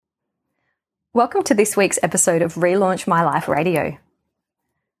Welcome to this week's episode of Relaunch My Life Radio.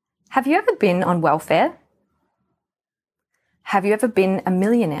 Have you ever been on welfare? Have you ever been a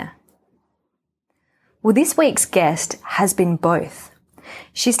millionaire? Well, this week's guest has been both.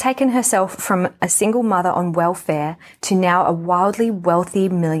 She's taken herself from a single mother on welfare to now a wildly wealthy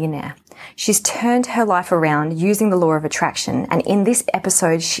millionaire. She's turned her life around using the law of attraction, and in this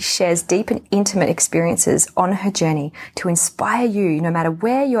episode, she shares deep and intimate experiences on her journey to inspire you, no matter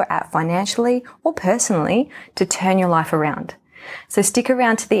where you're at financially or personally, to turn your life around. So stick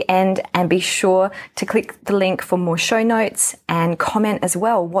around to the end and be sure to click the link for more show notes and comment as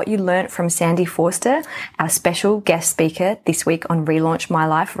well what you learnt from Sandy Forster, our special guest speaker this week on Relaunch My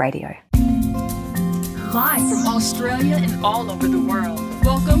Life Radio. Live from Australia and all over the world,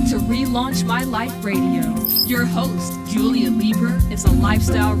 welcome to Relaunch My Life Radio. Your host, Julia Lieber, is a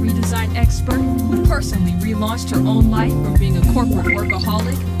lifestyle redesign expert who personally relaunched her own life from being a corporate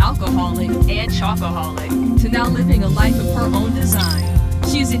workaholic, alcoholic, and chocoholic to now living a life of her own design.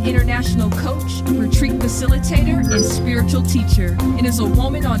 She is an international coach, retreat facilitator, and spiritual teacher, and is a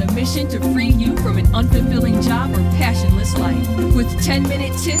woman on a mission to free you from an unfulfilling job or passionless life. With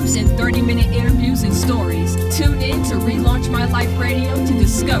 10-minute tips and 30-minute interviews and stories, tune in to Relaunch My Life Radio to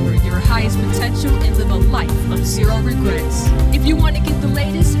discover your highest potential and live a life of zero regrets. If you want to get the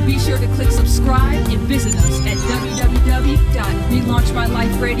latest, be sure to click subscribe and visit us at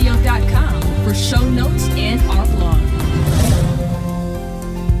www.relaunchmyliferadio.com for show notes and our blog.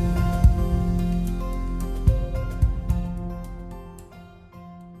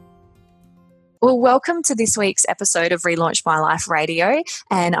 Well, welcome to this week's episode of Relaunch My Life Radio,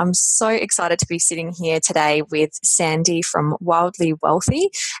 and I'm so excited to be sitting here today with Sandy from Wildly Wealthy.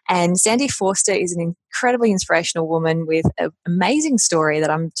 And Sandy Forster is an incredibly inspirational woman with an amazing story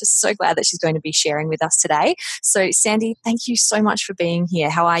that I'm just so glad that she's going to be sharing with us today. So, Sandy, thank you so much for being here.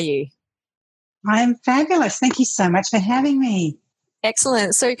 How are you? I'm fabulous. Thank you so much for having me.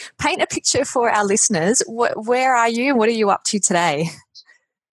 Excellent. So, paint a picture for our listeners. Where are you and what are you up to today?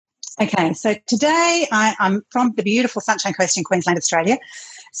 Okay, so today I'm from the beautiful Sunshine Coast in Queensland, Australia.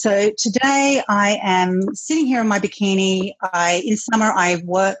 So today I am sitting here in my bikini. In summer I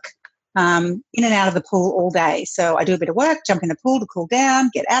work in and out of the pool all day. So I do a bit of work, jump in the pool to cool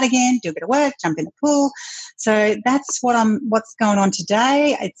down, get out again, do a bit of work, jump in the pool. So that's what's going on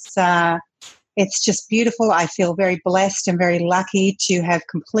today. It's just beautiful. I feel very blessed and very lucky to have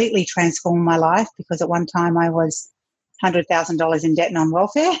completely transformed my life, because at one time I was $100,000 in debt and on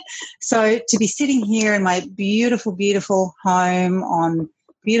welfare. So to be sitting here in my beautiful, beautiful home on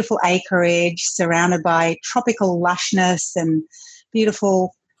beautiful acreage, surrounded by tropical lushness and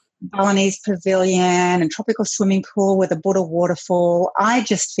beautiful Balinese pavilion and tropical swimming pool with a Buddha waterfall, I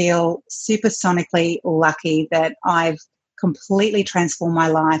just feel supersonically lucky that I've completely transformed my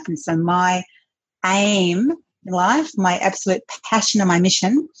life. And so my aim in life, my absolute passion and my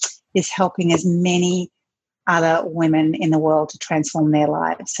mission is helping as many other women in the world to transform their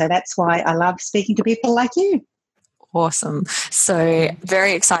lives. So that's why I love speaking to people like you. Awesome. So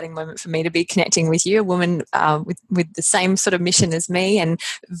very exciting moment for me to be connecting with you, a woman with the same sort of mission as me, and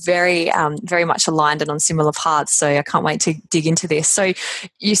very much aligned and on similar paths. So I can't wait to dig into this. So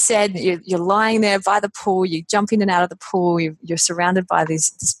you said you're lying there by the pool, you jump in and out of the pool, you're surrounded by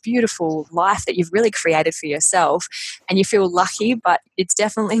this beautiful life that you've really created for yourself, and you feel lucky, but it's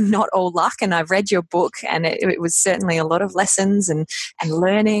definitely not all luck. And I've read your book, and it was certainly a lot of lessons and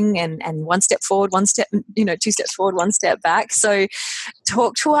learning and one step forward, two steps forward, one step back. So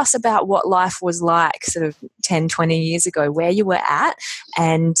talk to us about what life was like sort of 10, 20 years ago, where you were at,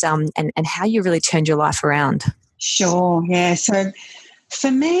 and how you really turned your life around. Sure, yeah. So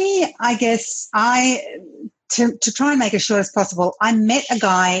for me, I guess to try and make it short as possible, I met a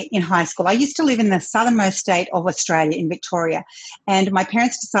guy in high school. I used to live in the southernmost state of Australia in Victoria, and my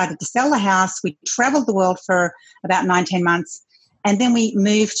parents decided to sell the house. We travelled the world for about 19 months. And then we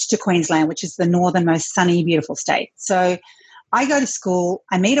moved to Queensland, which is the northernmost sunny, beautiful state. So I go to school,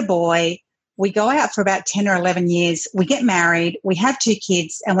 I meet a boy, we go out for about 10 or 11 years, we get married, we have 2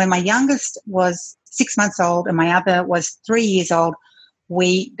 kids, and when my youngest was 6 months old and my other was 3 years old,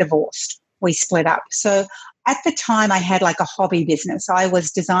 we divorced. We split up. So at the time I had like a hobby business. I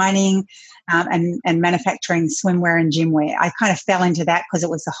was designing and manufacturing swimwear and gymwear. I kind of fell into that because it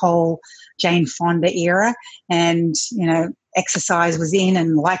was the whole Jane Fonda era, and, exercise was in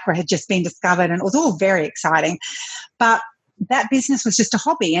and Lycra had just been discovered, and it was all very exciting. But that business was just a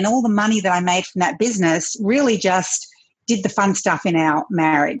hobby, and all the money that I made from that business really just did the fun stuff in our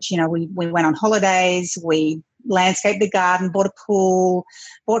marriage. We went on holidays, we landscaped the garden, bought a pool,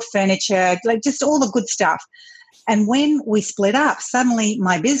 bought furniture, like just all the good stuff. And when we split up, suddenly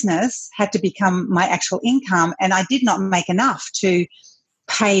my business had to become my actual income, and I did not make enough to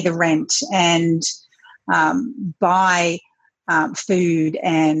pay the rent and buy food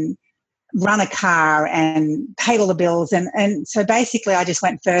and run a car and pay all the bills. And so basically I just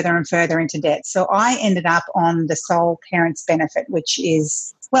went further and further into debt. So I ended up on the sole parents benefit, which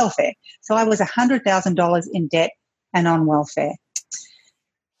is welfare. So I was $100,000 in debt and on welfare.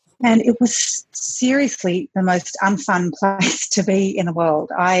 And it was seriously the most unfun place to be in the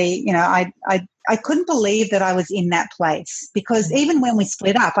world. I couldn't believe that I was in that place, because even when we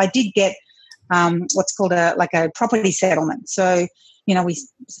split up, I did get what's called a property settlement. So, we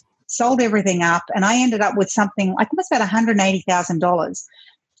sold everything up, and I ended up with something, I think it was about $180,000.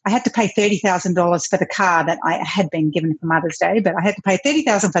 I had to pay $30,000 for the car that I had been given for Mother's Day, but I had to pay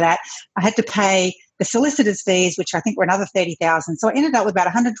 $30,000 for that. I had to pay the solicitor's fees, which I think were another $30,000. So I ended up with about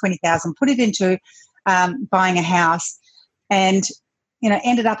 $120,000, put it into buying a house, and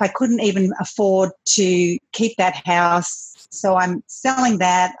ended up I couldn't even afford to keep that house. So I'm selling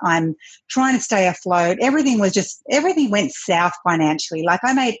that. I'm trying to stay afloat. Everything went south financially. Like,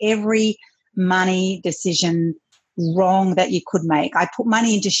 I made every money decision wrong that you could make. I put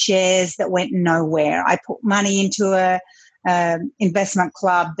money into shares that went nowhere. I put money into a investment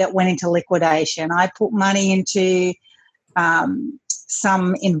club that went into liquidation. I put money into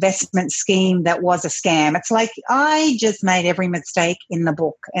some investment scheme that was a scam. It's like I just made every mistake in the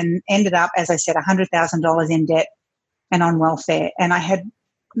book and ended up, as I said, $100,000 in debt and on welfare. And I had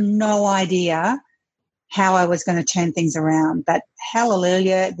no idea how I was going to turn things around. But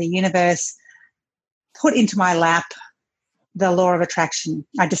hallelujah, the universe put into my lap the law of attraction.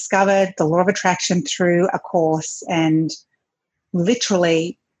 I discovered the law of attraction through a course, and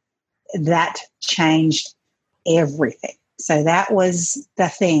literally that changed everything. So that was the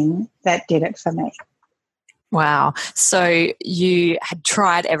thing that did it for me. Wow. So you had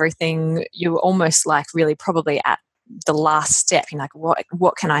tried everything. You were almost like really probably at the last step. You're like,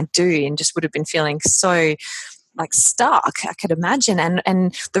 what can I do? And just would have been feeling so like stuck, I could imagine.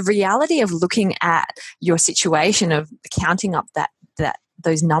 And the reality of looking at your situation, of counting up that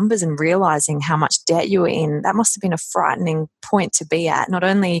those numbers and realizing how much debt you were in, that must have been a frightening point to be at. Not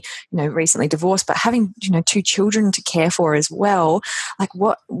only, recently divorced, but having, 2 children to care for as well. Like,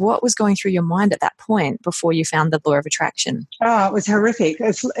 what was going through your mind at that point before you found the law of attraction? Oh, it was horrific.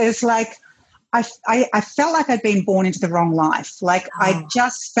 It's like I felt like I'd been born into the wrong life. Like, I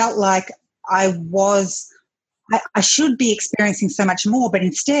just felt like I should be experiencing so much more, but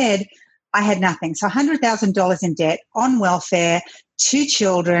instead I had nothing. So $100,000 in debt, on welfare, 2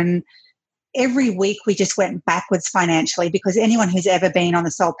 children. Every week we just went backwards financially, because anyone who's ever been on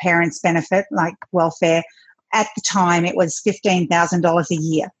the sole parents benefit, like welfare, at the time it was $15,000 a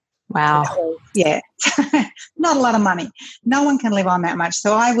year. Wow. So, yeah, not a lot of money. No one can live on that much.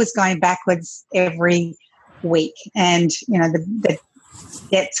 So I was going backwards every week, and, the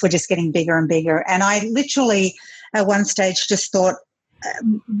debts were just getting bigger and bigger. And I literally at one stage just thought,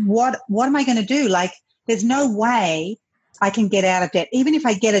 what am I going to do? Like, there's no way I can get out of debt. Even if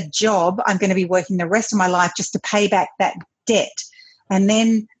I get a job, I'm going to be working the rest of my life just to pay back that debt. And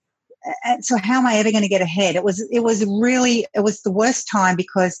then, so how am I ever going to get ahead? It was the worst time,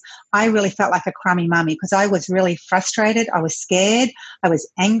 because I really felt like a crummy mummy, because I was really frustrated. I was scared. I was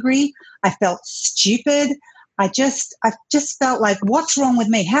angry. I felt stupid. I just felt like, what's wrong with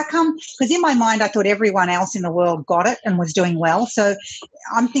me? How come? Because in my mind, I thought everyone else in the world got it and was doing well. So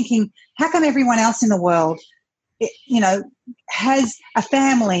I'm thinking, how come everyone else in the world, has a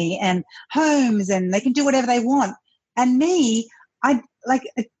family and homes and they can do whatever they want? And me,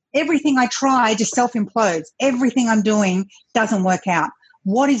 everything I try just self-implodes. Everything I'm doing doesn't work out.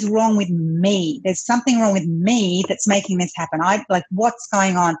 What is wrong with me? There's something wrong with me that's making this happen. What's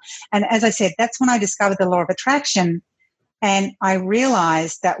going on? And as I said, that's when I discovered the law of attraction, and I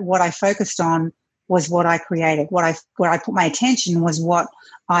realized that what I focused on was what I created. Where I put my attention was what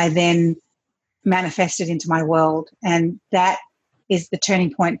I then manifested into my world. And that is the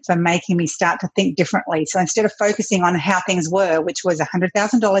turning point for making me start to think differently. So instead of focusing on how things were, which was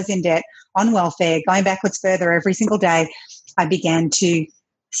 $100,000 in debt, on welfare, going backwards further every single day, I began to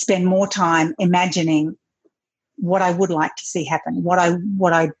spend more time imagining what I would like to see happen, what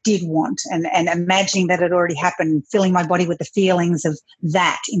I did want, and imagining that it already happened, filling my body with the feelings of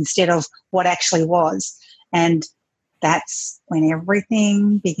that instead of what actually was. And that's when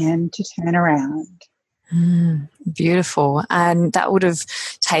everything began to turn around. Beautiful. And that would have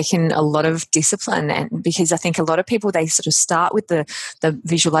taken a lot of discipline, and because I think a lot of people, they sort of start with the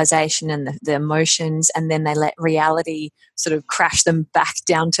visualization and the emotions, and then they let reality sort of crash them back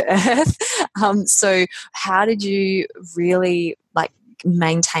down to earth. So how did you really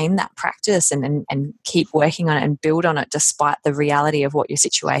maintain that practice and keep working on it and build on it despite the reality of what your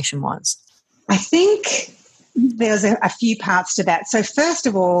situation was? I think there's a few parts to that. So first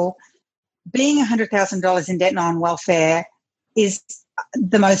of all, being $100,000 in debt and on welfare is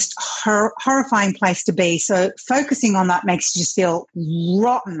the most horrifying place to be. So focusing on that makes you just feel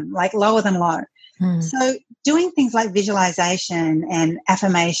rotten, like lower than low. So doing things like visualization and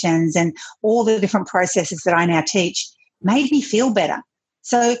affirmations and all the different processes that I now teach made me feel better.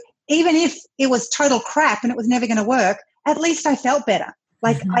 So even if it was total crap and it was never going to work, at least I felt better.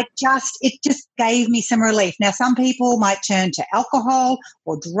 It just gave me some relief. Now, some people might turn to alcohol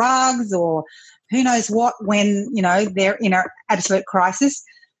or drugs or who knows what when, they're in an absolute crisis.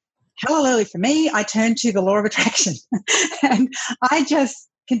 Hallelujah, for me, I turned to the law of attraction and I just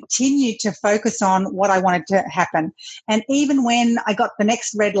continued to focus on what I wanted to happen. And even when I got the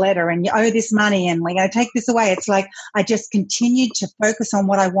next red letter and you owe this money and we're going to take this away, it's like I just continued to focus on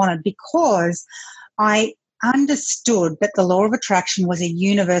what I wanted because I understood that the law of attraction was a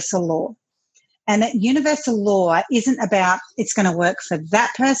universal law. And that universal law isn't about it's going to work for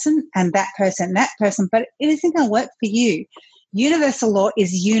that person and that person and that person, but it isn't going to work for you. Universal law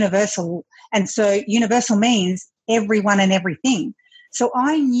is universal. And so universal means everyone and everything. So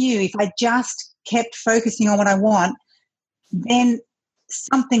I knew if I just kept focusing on what I want, then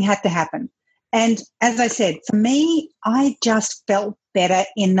something had to happen. And as I said, for me, I just felt better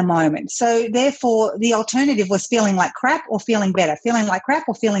in the moment. So therefore, the alternative was feeling like crap or feeling better, feeling like crap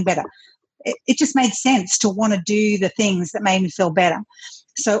or feeling better. It just made sense to want to do the things that made me feel better.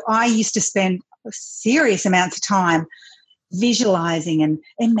 So I used to spend serious amounts of time visualizing and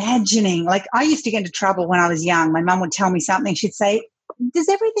imagining. Like I used to get into trouble when I was young. My mum would tell me something. She'd say, does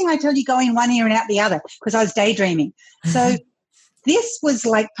everything I tell you go in one ear and out the other? Because I was daydreaming. So this was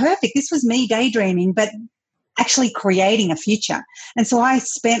like perfect. This was me daydreaming, but actually creating a future. And so I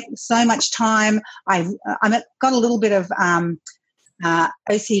spent so much time. I got a little bit of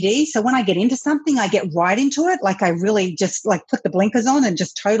OCD. So when I get into something, I get right into it. Like I really just like put the blinkers on and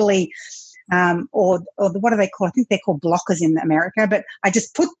just totally, or what do they call? I think they're called blockers in America, but I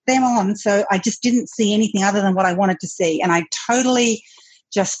just put them on. So I just didn't see anything other than what I wanted to see. And I totally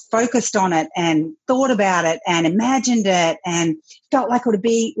just focused on it and thought about it and imagined it and felt like it would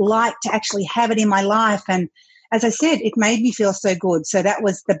be like to actually have it in my life. And as I said, it made me feel so good. So that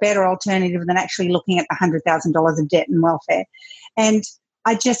was the better alternative than actually looking at the $100,000 of debt and welfare. And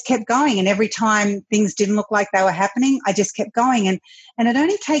I just kept going. And every time things didn't look like they were happening, I just kept going. And it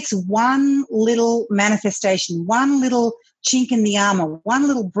only takes one little manifestation, one little chink in the armor, one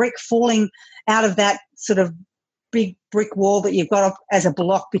little brick falling out of that sort of big brick wall that you've got up as a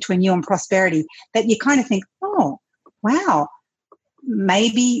block between you and prosperity, that you kind of think, oh, wow,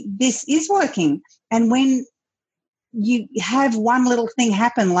 maybe this is working. And when you have one little thing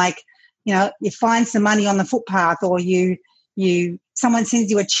happen, like, you find some money on the footpath, or someone sends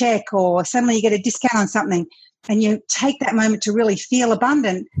you a check, or suddenly you get a discount on something, and you take that moment to really feel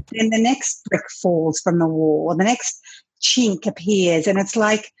abundant, then the next brick falls from the wall, or the next chink appears, and it's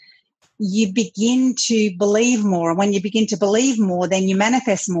like you begin to believe more. And when you begin to believe more, then you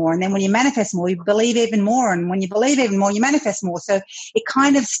manifest more. And then when you manifest more, you believe even more. And when you believe even more, you manifest more. So it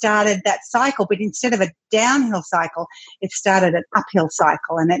kind of started that cycle, but instead of a downhill cycle, it started an uphill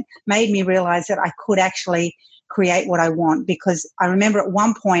cycle. And it made me realize that I could actually create what I want. Because I remember at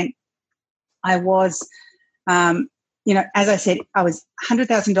one point I was, as I said, I was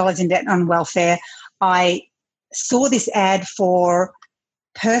 $100,000 in debt on welfare. I saw this ad for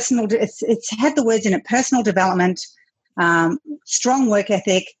personal, it's had the words in it, personal development, strong work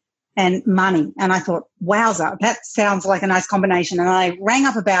ethic, and money. And I thought, wowza, that sounds like a nice combination. And I rang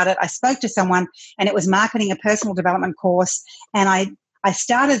up about it. I spoke to someone, and it was marketing a personal development course. And I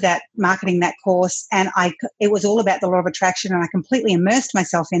started marketing that course, and it was all about the law of attraction, and I completely immersed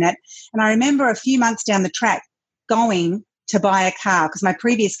myself in it. And I remember a few months down the track going to buy a car, because my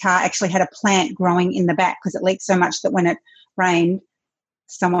previous car actually had a plant growing in the back because it leaked so much that when it rained,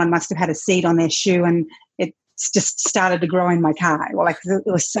 someone must have had a seed on their shoe and it just started to grow in my car. Like it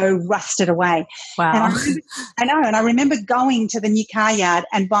was so rusted away. Wow. And I remember going to the new car yard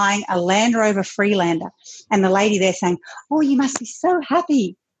and buying a Land Rover Freelander, and the lady there saying, oh, you must be so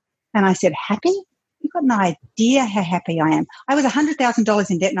happy. And I said, happy? You've got no idea how happy I am. I was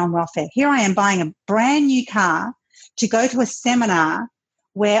 $100,000 in debt and on welfare. Here I am buying a brand new car to go to a seminar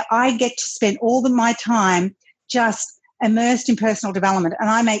where I get to spend all of my time just immersed in personal development, and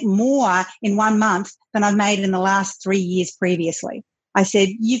I make more in 1 month than I've made in the last 3 years previously. I said,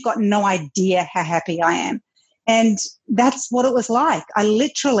 you've got no idea how happy I am. And that's what it was like. I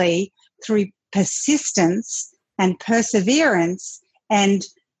literally, through persistence and perseverance and,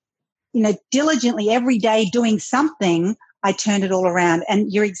 diligently every day doing something, I turned it all around. And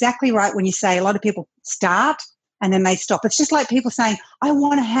you're exactly right when you say a lot of people start and then they stop. It's just like people saying, I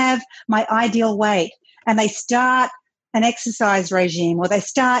want to have my ideal weight, and they start an exercise regime or they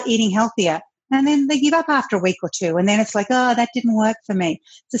start eating healthier, and then they give up after a week or two, and then it's like, oh, that didn't work for me.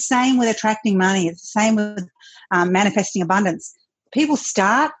 It's the same with attracting money. It's the same with manifesting abundance. People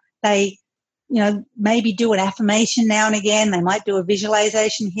start, they maybe do an affirmation now and again. They might do a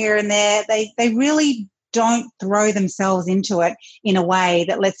visualization here and there. They really don't throw themselves into it in a way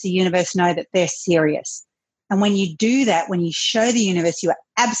that lets the universe know that they're serious. And when you do that, when you show the universe you are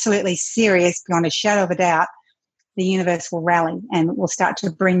absolutely serious beyond a shadow of a doubt, the universe will rally and will start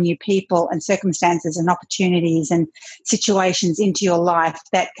to bring you people and circumstances and opportunities and situations into your life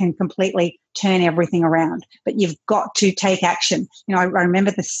that can completely turn everything around. But you've got to take action. I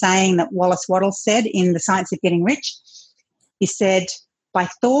remember the saying that Wallace Wattles said in The Science of Getting Rich. He said, by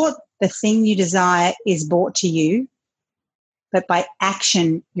thought, the thing you desire is brought to you, but by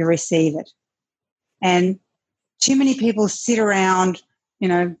action, you receive it. And too many people sit around,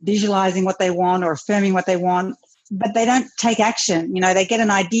 visualizing what they want or affirming what they want, but they don't take action. They get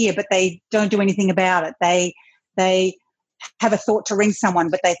an idea, but they don't do anything about it. They have a thought to ring someone,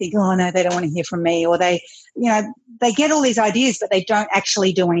 but they think, oh no, they don't want to hear from me. Or they get all these ideas, but they don't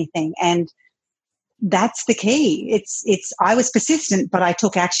actually do anything. And that's the key. I was persistent, but I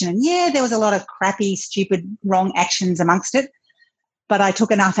took action. And yeah, there was a lot of crappy, stupid, wrong actions amongst it, but I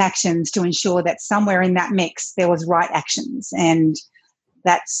took enough actions to ensure that somewhere in that mix there was right actions. And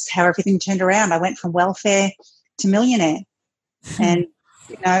that's how everything turned around. I went from welfare to millionaire. And,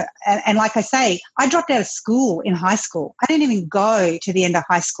 and like I say, I dropped out of school in high school. I didn't even go to the end of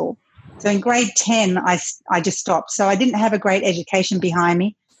high school. So in grade 10, I just stopped. So I didn't have a great education behind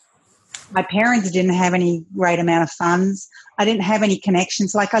me. My parents didn't have any great amount of funds. I didn't have any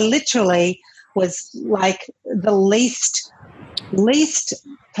connections. Like I literally was like the least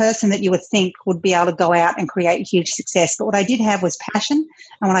person that you would think would be able to go out and create huge success. But what I did have was passion,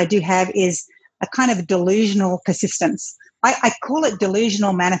 and what I do have is a kind of delusional persistence. I call it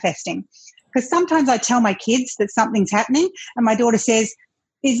delusional manifesting, because sometimes I tell my kids that something's happening and my daughter says,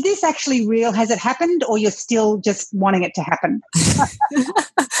 is this actually real? Has it happened, or you're still just wanting it to happen?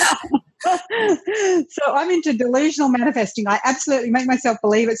 So I'm into delusional manifesting. I absolutely make myself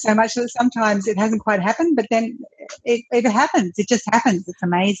believe it so much that sometimes it hasn't quite happened, but then it happens. It just happens. It's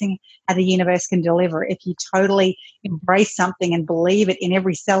amazing how the universe can deliver. If you totally embrace something and believe it in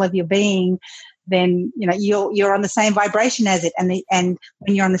every cell of your being, then you're on the same vibration as it. And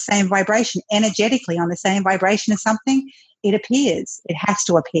when you're on the same vibration, energetically on the same vibration as something, it appears. It has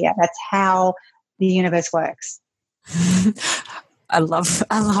to appear. That's how the universe works. I love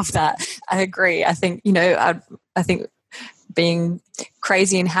that. I agree. I think, I think being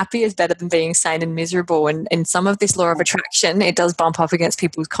crazy and happy is better than being sane and miserable. And in some of this law of attraction, it does bump up against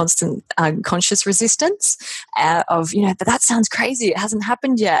people's constant conscious resistance of, but that sounds crazy. It hasn't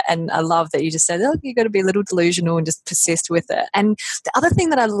happened yet. And I love that you just said, you've got to be a little delusional and just persist with it. And the other thing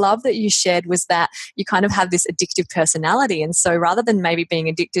that I love that you shared was that you kind of have this addictive personality. And so rather than maybe being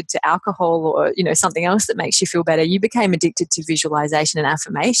addicted to alcohol or, something else that makes you feel better, you became addicted to visualization and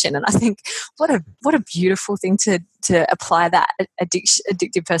affirmation. And I think what a beautiful thing to apply that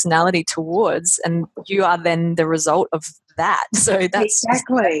addictive personality towards, and you are then the result of that. So that's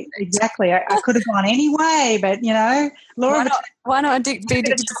exactly. I could have gone any way, but Laura, why not be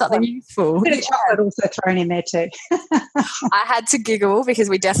addicted to something useful? A bit of chocolate also thrown in there too. I had to giggle because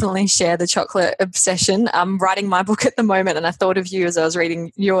we definitely share the chocolate obsession. I'm writing my book at the moment, and I thought of you as I was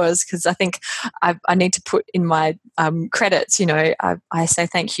reading yours, because I think I need to put in my credits. I say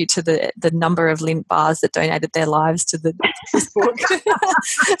thank you to the number of Lindt bars that donated their lives to this book.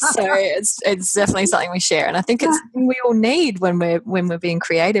 So it's definitely something we share, and I think it's something we all need when we're being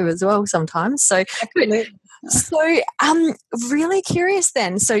creative as well sometimes. So absolutely. So really curious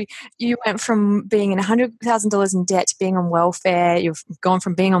then. So you went from being in $100,000 in debt to being on welfare. You've gone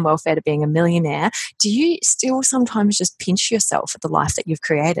from being on welfare to being a millionaire. Do you still sometimes just pinch yourself at the life that you've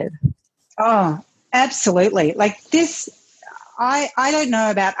created? Oh, absolutely. Like this, I don't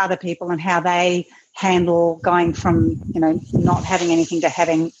know about other people and how they handle going from, not having anything to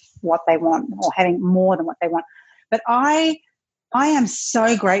having what they want or having more than what they want. But I am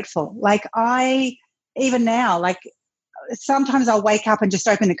so grateful. Like even now, like sometimes I'll wake up and just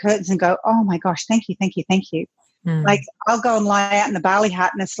open the curtains and go, oh my gosh, thank you, thank you, thank you. Like I'll go and lie out in the Bali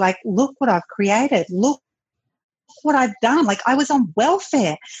hut and it's like, look what I've created. Look what I've done. Like I was on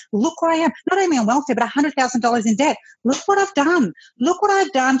welfare. Look where I am. Not only on welfare, but $100,000 in debt. Look what I've done. Look what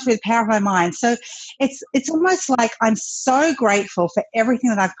I've done through the power of my mind. So it's almost like I'm so grateful for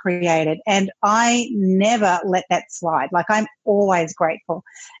everything that I've created, and I never let that slide. Like I'm always grateful.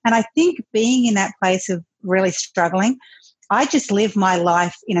 And I think being in that place of really struggling, I just live my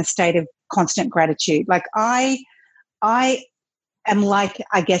life in a state of constant gratitude. Like I am like,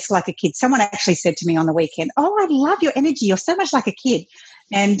 I guess, like a kid. Someone actually said to me on the weekend, oh, I love your energy. You're so much like a kid.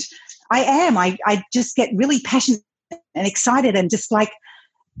 And I am. I just get really passionate and excited and just like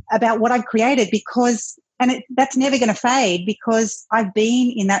about what I've created because, and that's never going to fade because I've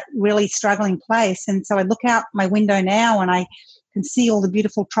been in that really struggling place. And so I look out my window now and I can see all the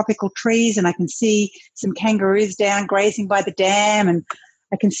beautiful tropical trees, and I can see some kangaroos down grazing by the dam, and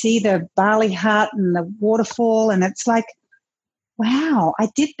I can see the Bali hut and the waterfall, and it's like, wow, I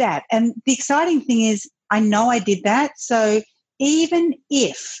did that. And the exciting thing is I know I did that. So even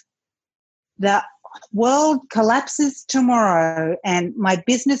if the world collapses tomorrow and my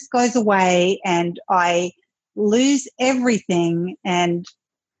business goes away and I lose everything, and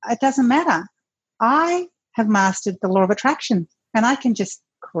it doesn't matter, I have mastered the law of attraction and I can just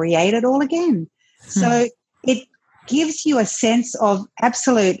create it all again. So it gives you a sense of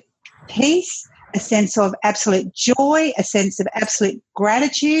absolute peace, a sense of absolute joy, a sense of absolute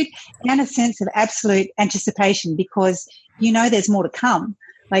gratitude, and a sense of absolute anticipation because you know there's more to come.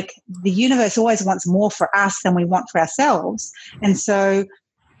 Like the universe always wants more for us than we want for ourselves. And so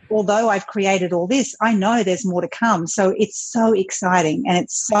although I've created all this, I know there's more to come. So it's so exciting and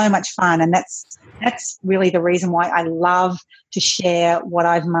it's so much fun. And that's really the reason why I love to share what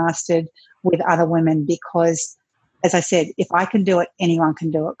I've mastered with other women because, as I said, if I can do it, anyone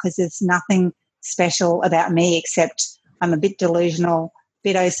can do it because there's nothing special about me except I'm a bit delusional, a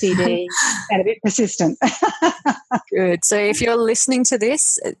bit OCD and a bit persistent. Good. So if you're listening to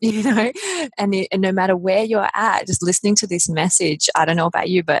this, and no matter where you're at, just listening to this message, I don't know about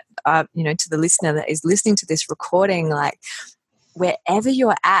you, but, to the listener that is listening to this recording, like, wherever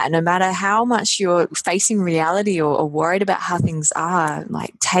you're at, no matter how much you're facing reality or worried about how things are,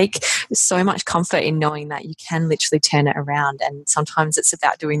 like take so much comfort in knowing that you can literally turn it around. And sometimes it's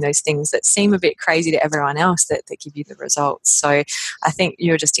about doing those things that seem a bit crazy to everyone else that give you the results. So I think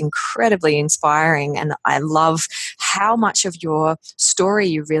you're just incredibly inspiring. And I love how much of your story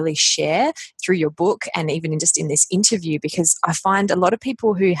you really share through your book and even just in this interview, because I find a lot of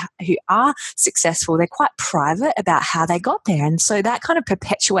people who are successful, they're quite private about how they got there. And so that kind of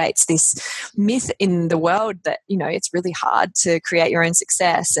perpetuates this myth in the world that, it's really hard to create your own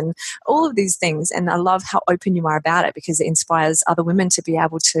success and all of these things. And I love how open you are about it because it inspires other women to be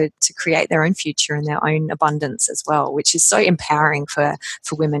able to create their own future and their own abundance as well, which is so empowering for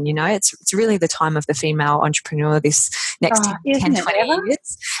women. It's really the time of the female entrepreneur this next 10, 20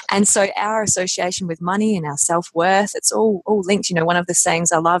 years. And so our association with money and our self-worth, it's all linked. One of the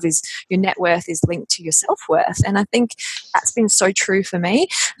sayings I love is your net worth is linked to your self-worth. And I think that's been so true for me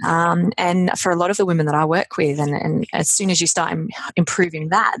and for a lot of the women that I work with. And as soon as you start improving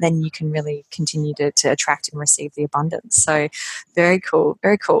that, then you can really continue to attract and receive the abundance. So very cool,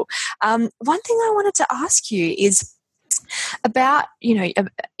 very cool. One thing I wanted to ask you is about,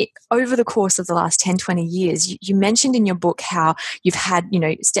 over the course of the last 10, 20 years, you mentioned in your book how you've had,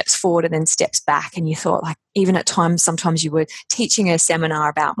 steps forward and then steps back. And you thought, like, even at times, sometimes you were teaching a seminar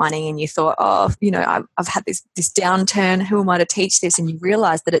about money and you thought, I've had this downturn. Who am I to teach this? And you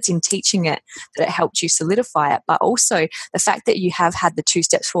realized that it's in teaching it that it helped you solidify it. But also the fact that you have had the 2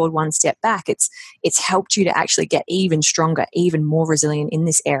 steps forward, 1 step back, it's helped you to actually get even stronger, even more resilient in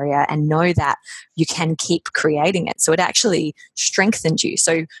this area and know that you can keep creating it. So it actually strengthened you.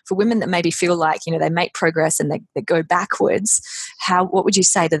 So for women that maybe feel like, they make progress and they go backwards, what would you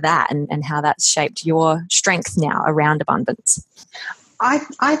say to that and how that's shaped your strength now around abundance? I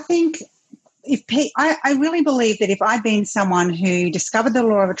think I really believe that if I'd been someone who discovered the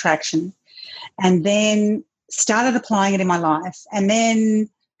law of attraction and then started applying it in my life and then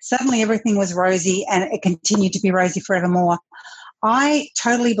suddenly everything was rosy and it continued to be rosy forevermore, I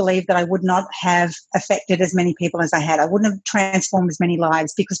totally believe that I would not have affected as many people as I had. I wouldn't have transformed as many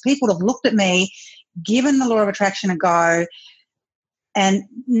lives because people would have looked at me, given the law of attraction a go, and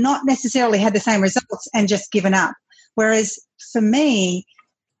not necessarily had the same results and just given up. Whereas for me,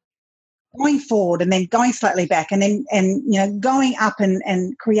 going forward and then going slightly back and then going up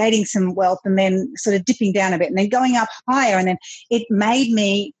and creating some wealth and then sort of dipping down a bit and then going up higher, and then it made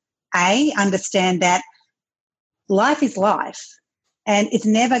me understand that life is life, and it's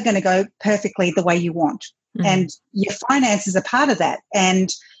never going to go perfectly the way you want. And your finances are part of that. And,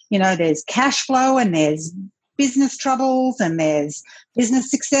 there's cash flow, and there's business troubles, and there's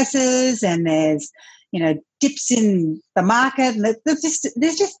business successes, and there's, dips in the market. And there's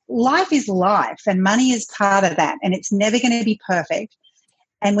just life is life, and money is part of that, and it's never going to be perfect.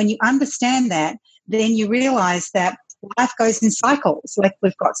 And when you understand that, then you realize that life goes in cycles. Like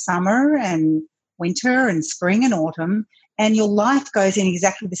we've got summer and winter and spring and autumn, and your life goes in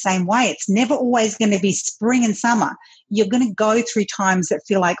exactly the same way. It's never always going to be spring and summer. You're going to go through times that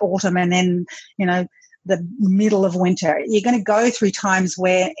feel like autumn, and then, the middle of winter. You're going to go through times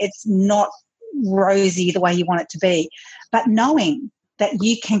where it's not rosy the way you want it to be. But knowing that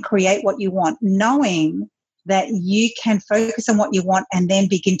you can create what you want, knowing that you can focus on what you want and then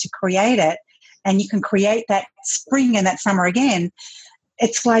begin to create it, and you can create that spring and that summer again,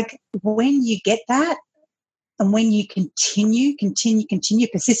 it's like when you get that, and when you continue,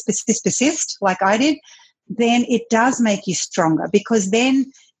 persist, like I did, then it does make you stronger. Because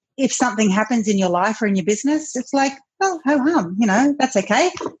then if something happens in your life or in your business, it's like, oh, ho hum, that's okay.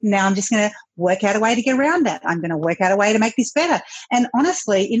 Now I'm just going to work out a way to get around that. I'm going to work out a way to make this better. And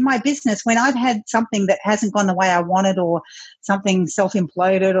honestly, in my business, when I've had something that hasn't gone the way I wanted, or something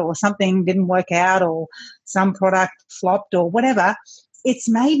self-imploded, or something didn't work out, or some product flopped, or whatever, it's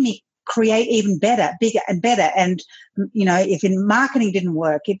made me create even better, bigger and better. And, if in marketing didn't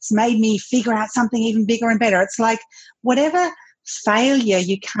work, it's made me figure out something even bigger and better. It's like whatever failure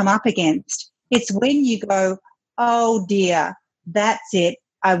you come up against, it's when you go, oh dear, that's it,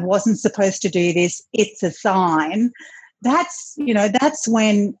 I wasn't supposed to do this, it's a sign. That's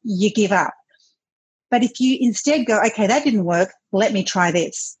when you give up. But if you instead go, okay, that didn't work, let me try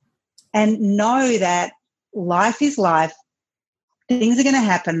this, and know that life is life, things are going to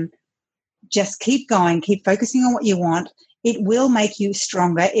happen, just keep going, keep focusing on what you want. It will make you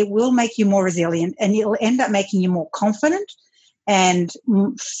stronger, it will make you more resilient, and it'll end up making you more confident and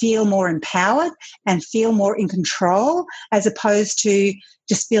feel more empowered and feel more in control, as opposed to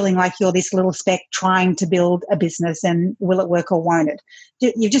just feeling like you're this little speck trying to build a business, and will it work or won't it?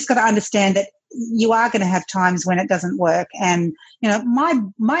 You've just got to understand that you are going to have times when it doesn't work. And,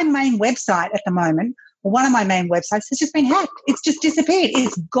 my main website at the moment, one of my main websites, has just been hacked. It's just disappeared.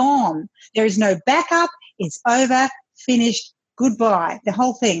 It's gone. There is no backup. It's over, finished, goodbye, the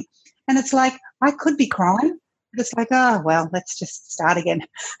whole thing. And it's like, I could be crying. It's like, oh, well, let's just start again.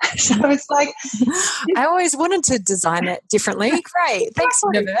 So it's like... I always wanted to design it differently. Great. Thanks,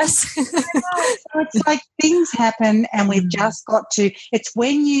 universe. So it's like things happen, and we've just got to... It's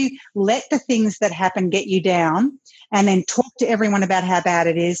when you let the things that happen get you down, and then talk to everyone about how bad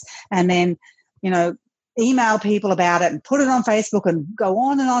it is, and then, email people about it and put it on Facebook and go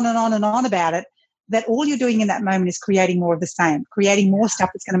on and on and on and on about it, that all you're doing in that moment is creating more of the same, creating more stuff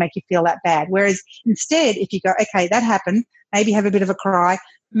that's going to make you feel that bad. Whereas instead, if you go, okay, that happened, maybe have a bit of a cry,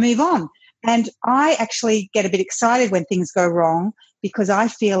 move on. And I actually get a bit excited when things go wrong, because I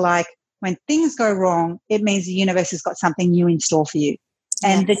feel like when things go wrong, it means the universe has got something new in store for you.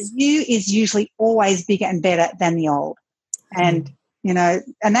 And the new is usually always bigger and better than the old. And,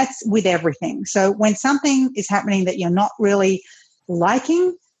 and that's with everything. So when something is happening that you're not really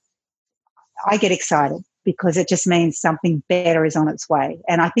liking, I get excited, because it just means something better is on its way.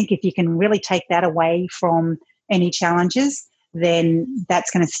 And I think if you can really take that away from any challenges, then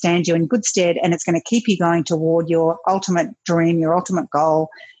that's going to stand you in good stead, and it's going to keep you going toward your ultimate dream, your ultimate goal,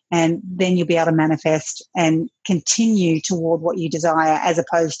 and then you'll be able to manifest and continue toward what you desire, as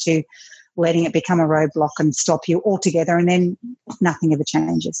opposed to letting it become a roadblock and stop you altogether, and then nothing ever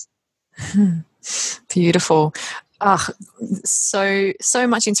changes. Beautiful. Oh, so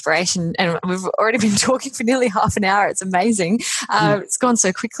much inspiration, and we've already been talking for nearly half an hour. It's amazing. It's gone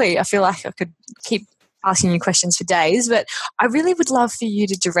so quickly. I feel like I could keep asking you questions for days, but I really would love for you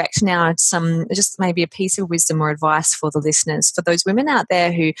to direct now some, just maybe a piece of wisdom or advice for the listeners, for those women out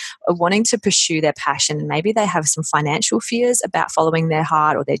there who are wanting to pursue their passion. Maybe they have some financial fears about following their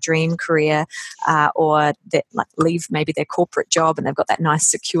heart or their dream career, or that leave maybe their corporate job and they've got that nice,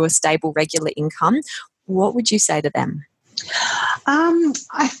 secure, stable, regular income. What would you say to them?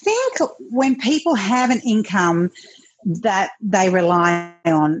 I think when people have an income that they rely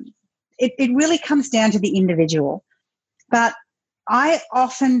on, it really comes down to the individual. But I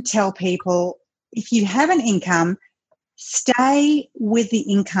often tell people, if you have an income, stay with the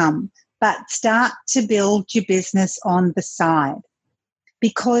income, but start to build your business on the side.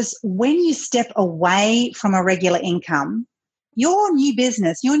 Because when you step away from a regular income, your new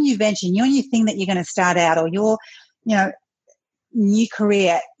business, your new venture, your new thing that you're going to start out, or your, new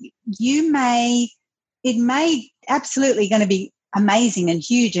career, you may it may absolutely going to be amazing and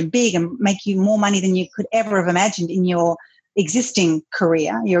huge and big and make you more money than you could ever have imagined in your existing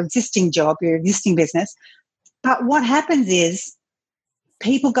career, your existing job, your existing business. But what happens is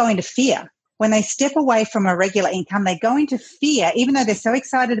people go into fear. When they step away from a regular income, they go into fear, even though they're so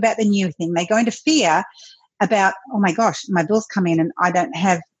excited about the new thing, they go into fear about, oh my gosh, my bills come in and I don't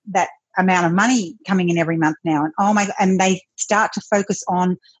have that amount of money coming in every month now. And oh my, and they start to focus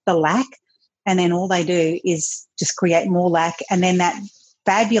on the lack. And then all they do is just create more lack. And then that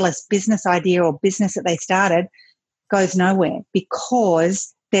fabulous business idea or business that they started goes nowhere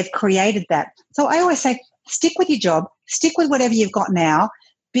because they've created that. So I always say, stick with your job, stick with whatever you've got now,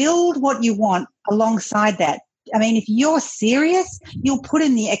 build what you want alongside that. I mean, if you're serious, you'll put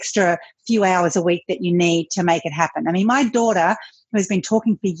in the extra few hours a week that you need to make it happen. I mean, my daughter has been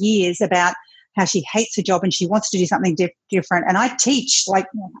talking for years about how she hates her job and she wants to do something different. And I teach, like,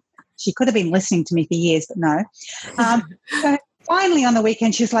 she could have been listening to me for years, but no. So finally on the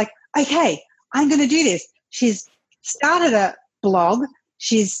weekend, she's like, okay, I'm going to do this. She's started a blog.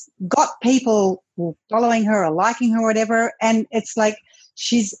 She's got people following her or liking her or whatever. And it's like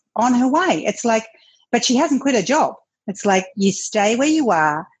she's on her way. It's like, but she hasn't quit her job. It's like you stay where you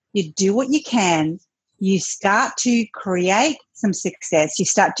are, you do what you can, you start to create some success, you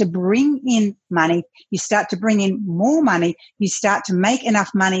start to bring in money, you start to bring in more money, you start to make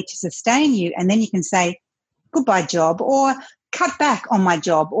enough money to sustain you, and then you can say, goodbye job, or cut back on my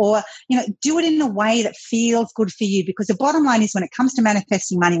job, or, you know, do it in a way that feels good for you. Because the bottom line is when it comes to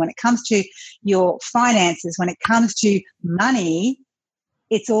manifesting money, when it comes to your finances, when it comes to money,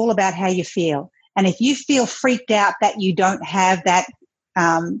 it's all about how you feel. And if you feel freaked out that you don't have that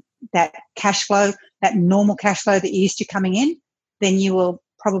that cash flow, that normal cash flow that you're used to coming in, then you will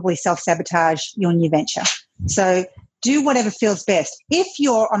probably self-sabotage your new venture. So do whatever feels best. If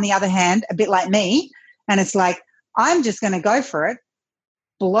you're, on the other hand, a bit like me, and it's like, I'm just going to go for it,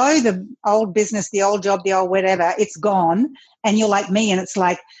 blow the old business, the old job, the old whatever, it's gone, and you're like me, and it's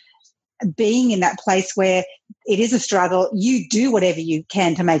like being in that place where it is a struggle, you do whatever you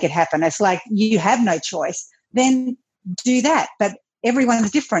can to make it happen. It's like you have no choice. Then do that. But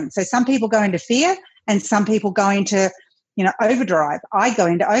everyone's different. So some people go into fear and some people go into, you know, overdrive. I go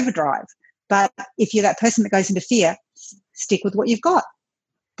into overdrive. But if you're that person that goes into fear, stick with what you've got.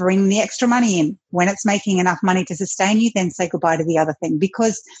 Bring the extra money in. When it's making enough money to sustain you, then say goodbye to the other thing,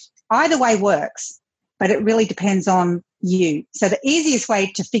 because either way works, but it really depends on you. So the easiest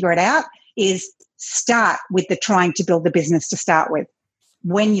way to figure it out is start with the trying to build the business to start with,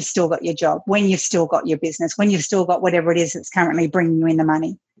 when you've still got your job, when you've still got your business, when you've still got whatever it is that's currently bringing you in the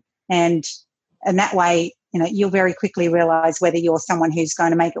money. And that way, you know, you'll very quickly realize whether you're someone who's going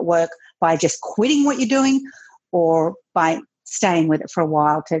to make it work by just quitting what you're doing or by staying with it for a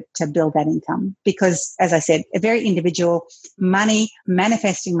while to build that income. Because, as I said, a very individual money,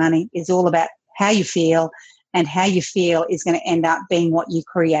 manifesting money is all about how you feel, and how you feel is going to end up being what you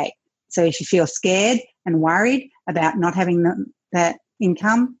create. So if you feel scared and worried about not having that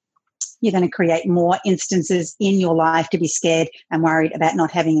income, you're going to create more instances in your life to be scared and worried about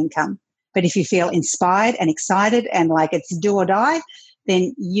not having income. But if you feel inspired and excited and like it's do or die,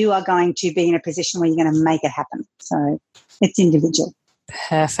 then you are going to be in a position where you're going to make it happen. So it's individual.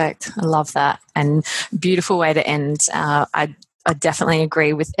 Perfect. I love that. And beautiful way to end. I definitely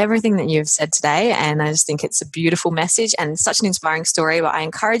agree with everything that you've said today, and I just think it's a beautiful message and such an inspiring story. But I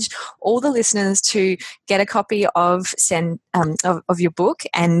encourage all the listeners to get a copy of your book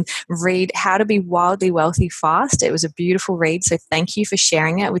and read How to Be Wildly Wealthy Fast. It was a beautiful read, so thank you for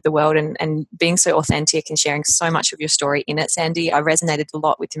sharing it with the world and being so authentic and sharing so much of your story in it, Sandy. I resonated a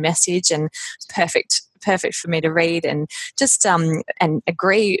lot with your message, and it's perfect for me to read, and just and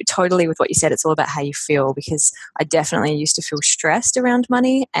agree totally with what you said. It's all about how you feel, because I definitely used to feel stressed around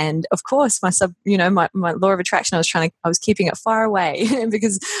money, and of course my law of attraction, I was keeping it far away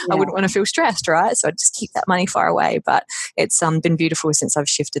because I wouldn't want to feel stressed, right? So I'd just keep that money far away. But it's been beautiful since I've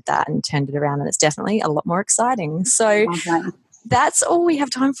shifted that and turned it around, and it's definitely a lot more exciting. So that's all we have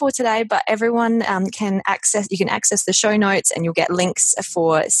time for today, but everyone can access the show notes, and you'll get links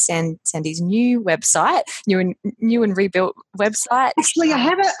for Sandy's new website, new and rebuilt website. Actually,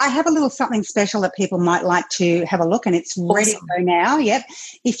 I have a little something special that people might like to have a look, and it's ready to go now. Yep.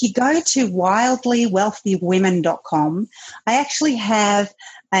 If you go to wildlywealthywomen.com, I actually have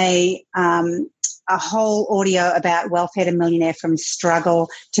a whole audio about Wealth Head and Millionaire from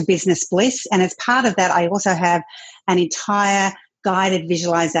struggle to business bliss. And as part of that, I also have an entire guided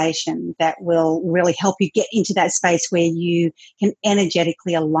visualization that will really help you get into that space where you can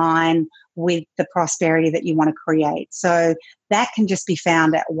energetically align with the prosperity that you want to create. So that can just be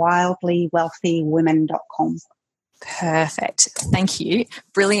found at wildlywealthywomen.com. Perfect. Thank you.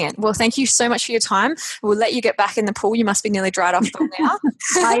 Brilliant. Well, thank you so much for your time. We'll let you get back in the pool. You must be nearly dried off by now.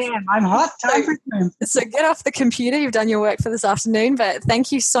 I am. I'm hot. Time for swim. So get off the computer. You've done your work for this afternoon, but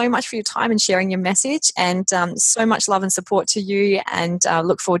thank you so much for your time and sharing your message, and so much love and support to you, and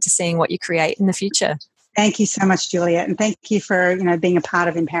look forward to seeing what you create in the future. Thank you so much, Juliet, and thank you for being a part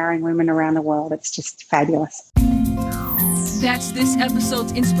of empowering women around the world. It's just fabulous. That's this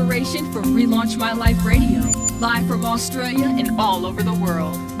episode's inspiration for Relaunch My Life Radio, live from Australia and all over the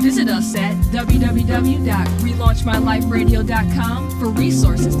world. Visit us at www.relaunchmyliferadio.com for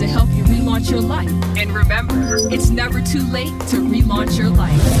resources to help you relaunch your life. And remember, it's never too late to relaunch your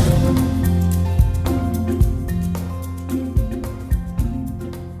life.